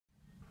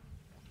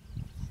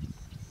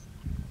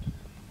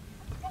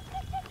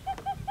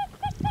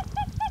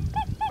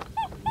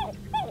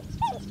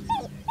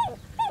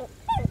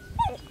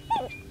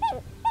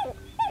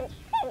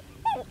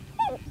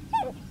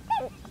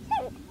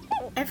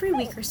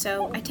week or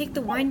so, I take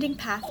the winding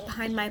path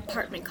behind my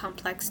apartment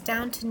complex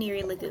down to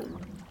Neary Lagoon.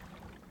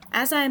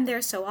 As I am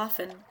there so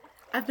often,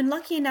 I've been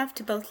lucky enough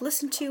to both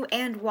listen to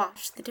and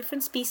watch the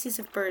different species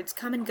of birds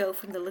come and go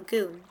from the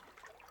lagoon.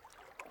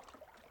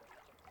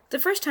 The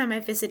first time I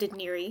visited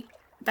Neary,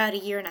 about a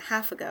year and a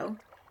half ago,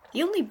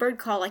 the only bird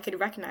call I could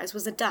recognize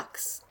was a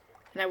duck's,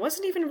 and I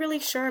wasn't even really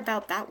sure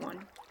about that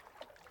one.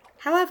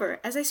 However,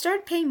 as I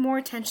started paying more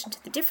attention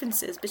to the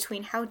differences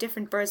between how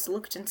different birds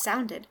looked and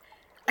sounded,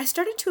 I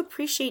started to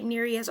appreciate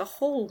Neary as a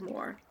whole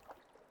more.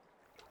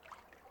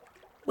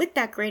 With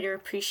that greater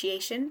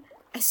appreciation,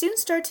 I soon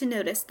started to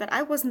notice that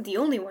I wasn't the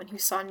only one who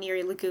saw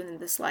Neary Lagoon in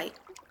this light.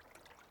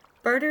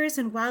 Birders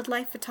and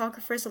wildlife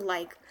photographers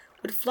alike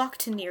would flock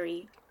to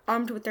Neary,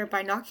 armed with their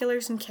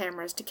binoculars and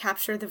cameras to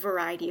capture the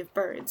variety of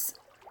birds.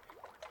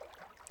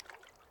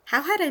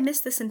 How had I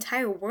missed this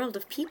entire world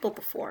of people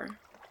before?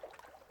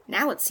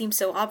 Now it seems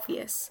so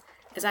obvious,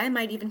 as I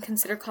might even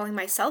consider calling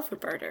myself a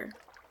birder.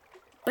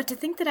 But to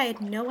think that I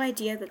had no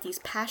idea that these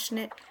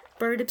passionate,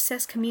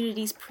 bird-obsessed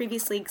communities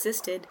previously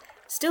existed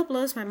still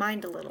blows my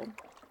mind a little.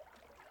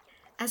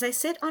 As I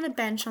sit on a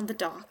bench on the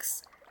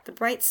docks, the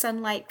bright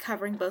sunlight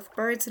covering both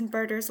birds and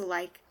birders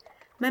alike,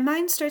 my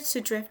mind starts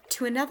to drift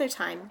to another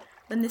time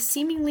when this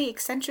seemingly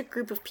eccentric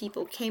group of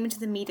people came into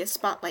the media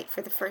spotlight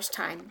for the first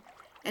time,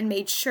 and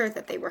made sure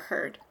that they were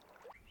heard.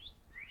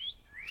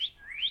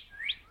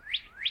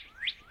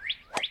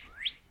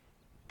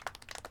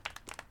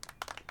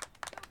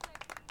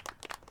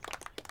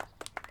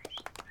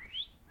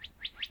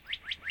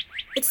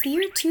 It's the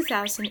year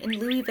 2000 in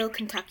Louisville,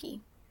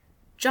 Kentucky.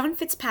 John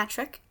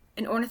Fitzpatrick,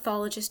 an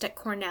ornithologist at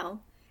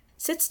Cornell,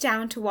 sits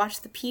down to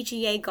watch the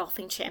PGA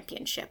Golfing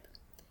Championship.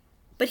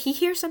 But he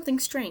hears something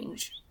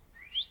strange.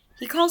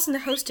 He calls in the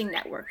hosting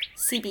network,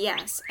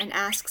 CBS, and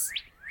asks,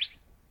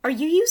 "Are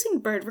you using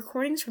bird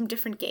recordings from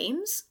different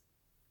games?"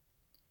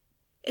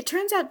 It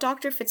turns out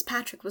Dr.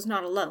 Fitzpatrick was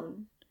not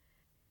alone.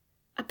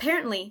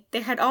 Apparently,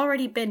 there had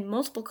already been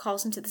multiple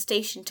calls into the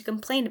station to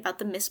complain about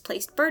the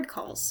misplaced bird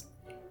calls.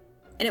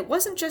 And it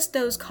wasn't just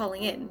those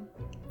calling in.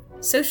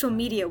 Social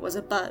media was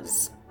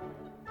abuzz.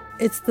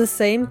 It's the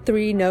same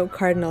 3-note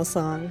Cardinal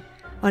song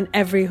on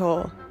every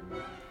hole.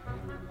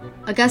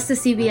 Augusta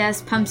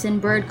CBS pumps in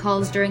bird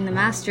calls during the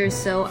Masters,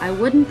 so I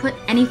wouldn't put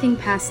anything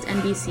past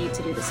NBC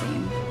to do the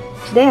same.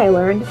 Today I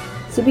learned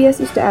CBS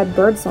used to add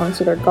bird songs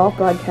to their golf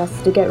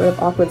broadcasts to get rid of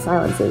awkward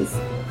silences.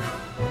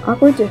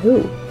 Awkward to who?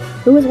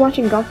 Who is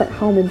watching golf at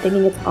home and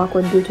thinking it's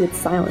awkward due to its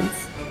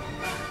silence?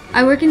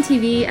 I work in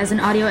TV as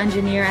an audio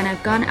engineer, and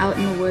I've gone out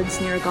in the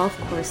woods near a golf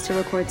course to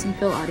record some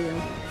fill audio.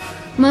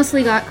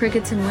 Mostly got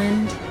crickets and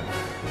wind.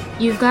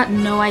 You've got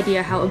no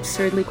idea how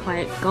absurdly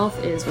quiet golf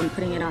is when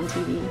putting it on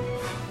TV.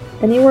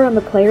 Any word on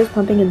the players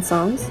pumping in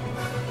songs?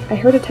 I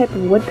heard a type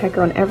of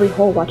woodpecker on every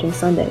hole watching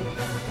Sunday.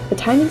 The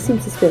timing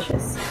seems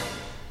suspicious.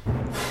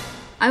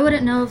 I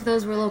wouldn't know if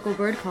those were local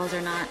bird calls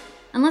or not,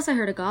 unless I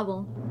heard a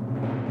gobble.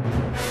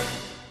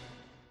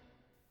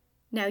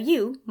 Now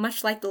you,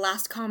 much like the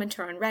last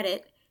commenter on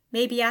Reddit,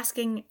 may be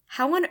asking,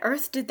 how on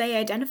earth did they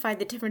identify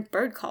the different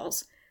bird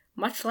calls,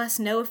 much less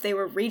know if they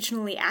were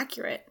regionally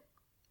accurate?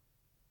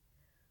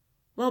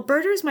 While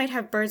birders might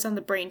have birds on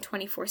the brain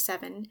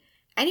 24/7,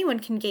 anyone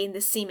can gain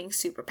this seeming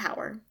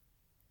superpower.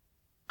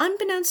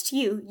 Unbeknownst to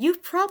you,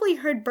 you've probably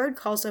heard bird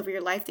calls over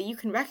your life that you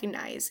can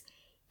recognize,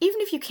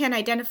 even if you can't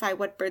identify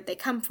what bird they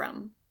come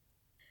from.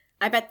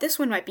 I bet this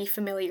one might be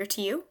familiar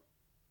to you.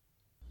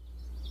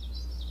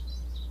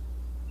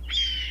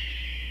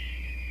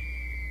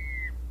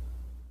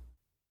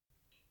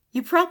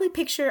 You probably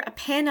picture a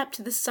pan up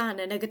to the sun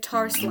and a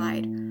guitar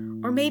slide,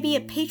 or maybe a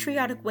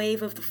patriotic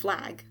wave of the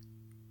flag.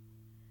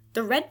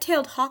 The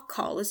red-tailed hawk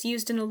call is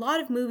used in a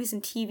lot of movies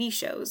and TV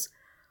shows,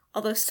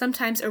 although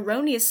sometimes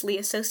erroneously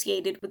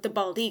associated with the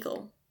bald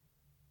eagle.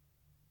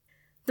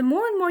 The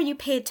more and more you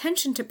pay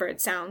attention to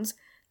bird sounds,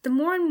 the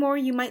more and more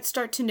you might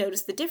start to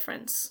notice the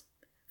difference.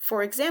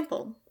 For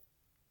example,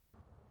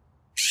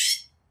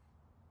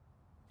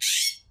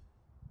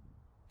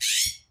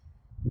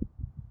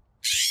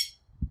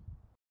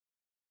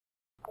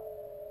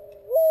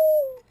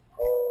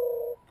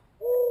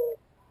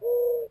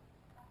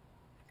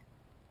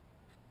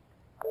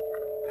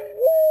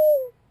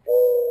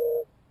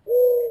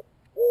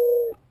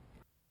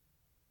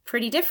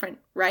 pretty different,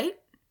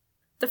 right?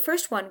 The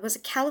first one was a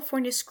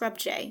California scrub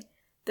jay.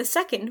 The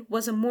second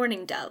was a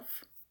mourning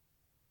dove.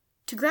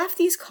 To graph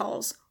these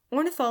calls,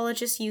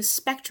 ornithologists use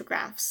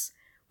spectrographs,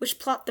 which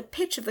plot the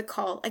pitch of the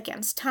call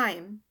against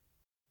time.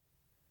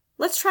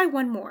 Let's try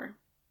one more.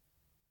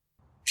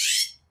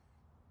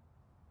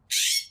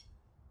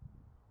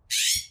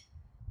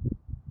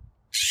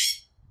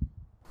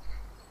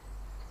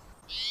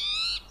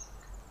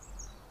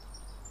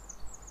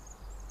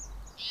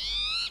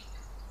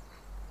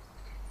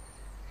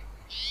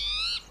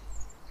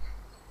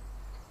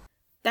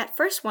 That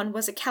first one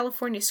was a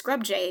California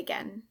scrub jay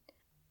again,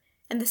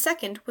 and the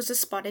second was a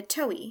spotted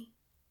towhee.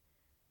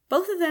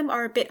 Both of them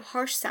are a bit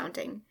harsh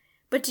sounding,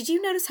 but did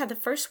you notice how the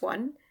first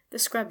one, the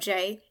scrub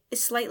jay,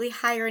 is slightly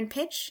higher in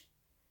pitch?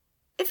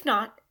 If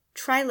not,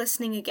 try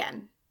listening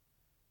again.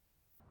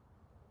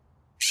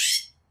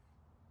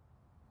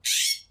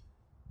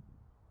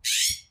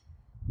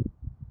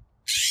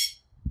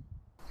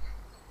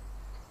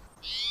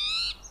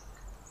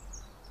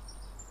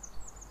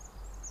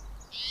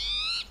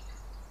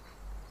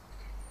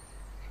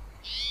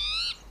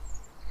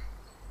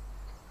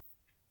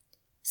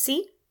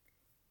 See?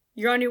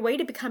 You're on your way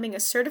to becoming a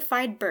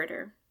certified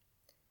birder.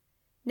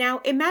 Now,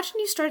 imagine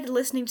you started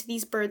listening to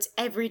these birds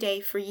every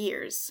day for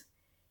years.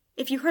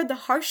 If you heard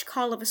the harsh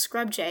call of a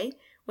scrub jay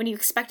when you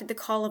expected the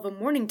call of a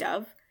mourning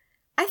dove,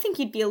 I think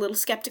you'd be a little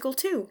skeptical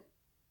too.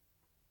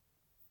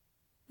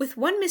 With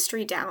one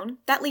mystery down,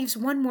 that leaves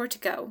one more to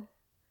go.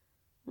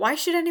 Why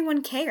should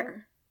anyone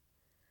care?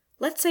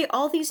 Let's say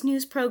all these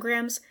news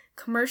programs,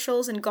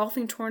 commercials, and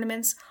golfing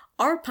tournaments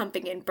are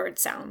pumping in bird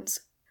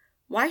sounds.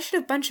 Why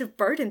should a bunch of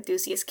bird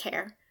enthusiasts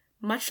care,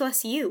 much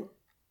less you?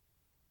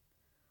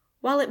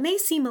 While it may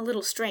seem a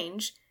little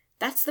strange,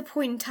 that's the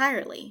point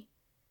entirely,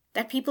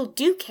 that people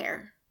do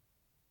care.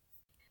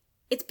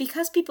 It's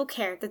because people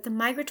care that the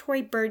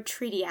Migratory Bird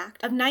Treaty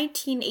Act of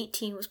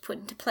 1918 was put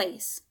into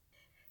place.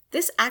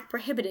 This act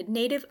prohibited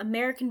Native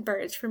American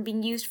birds from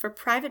being used for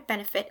private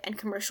benefit and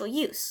commercial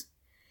use.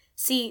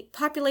 See,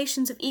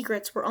 populations of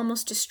egrets were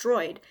almost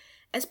destroyed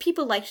as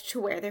people liked to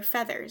wear their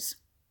feathers.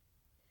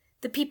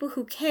 The people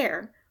who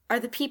care are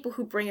the people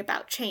who bring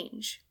about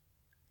change.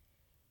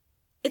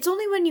 It's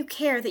only when you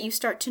care that you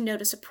start to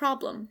notice a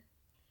problem.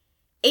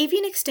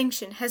 Avian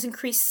extinction has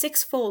increased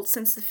sixfold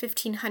since the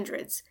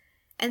 1500s,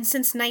 and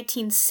since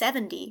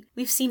 1970,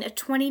 we've seen a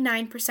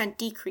 29%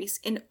 decrease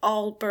in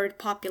all bird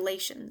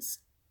populations.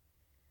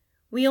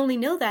 We only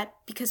know that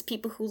because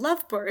people who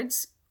love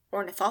birds,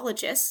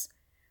 ornithologists,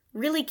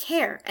 really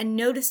care and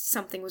noticed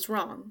something was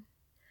wrong.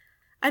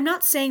 I'm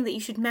not saying that you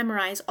should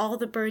memorize all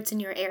the birds in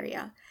your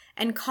area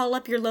and call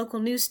up your local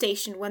news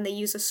station when they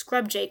use a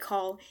scrub jay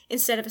call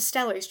instead of a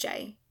Steller's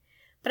jay,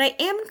 but I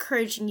am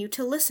encouraging you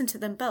to listen to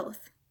them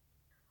both.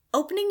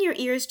 Opening your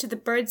ears to the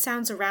bird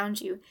sounds around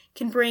you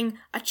can bring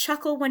a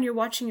chuckle when you're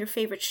watching your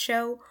favorite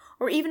show,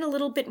 or even a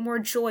little bit more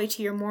joy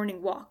to your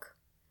morning walk.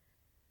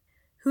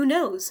 Who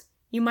knows,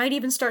 you might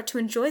even start to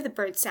enjoy the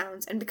bird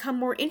sounds and become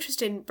more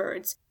interested in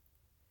birds.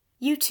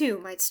 You too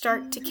might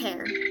start to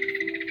care.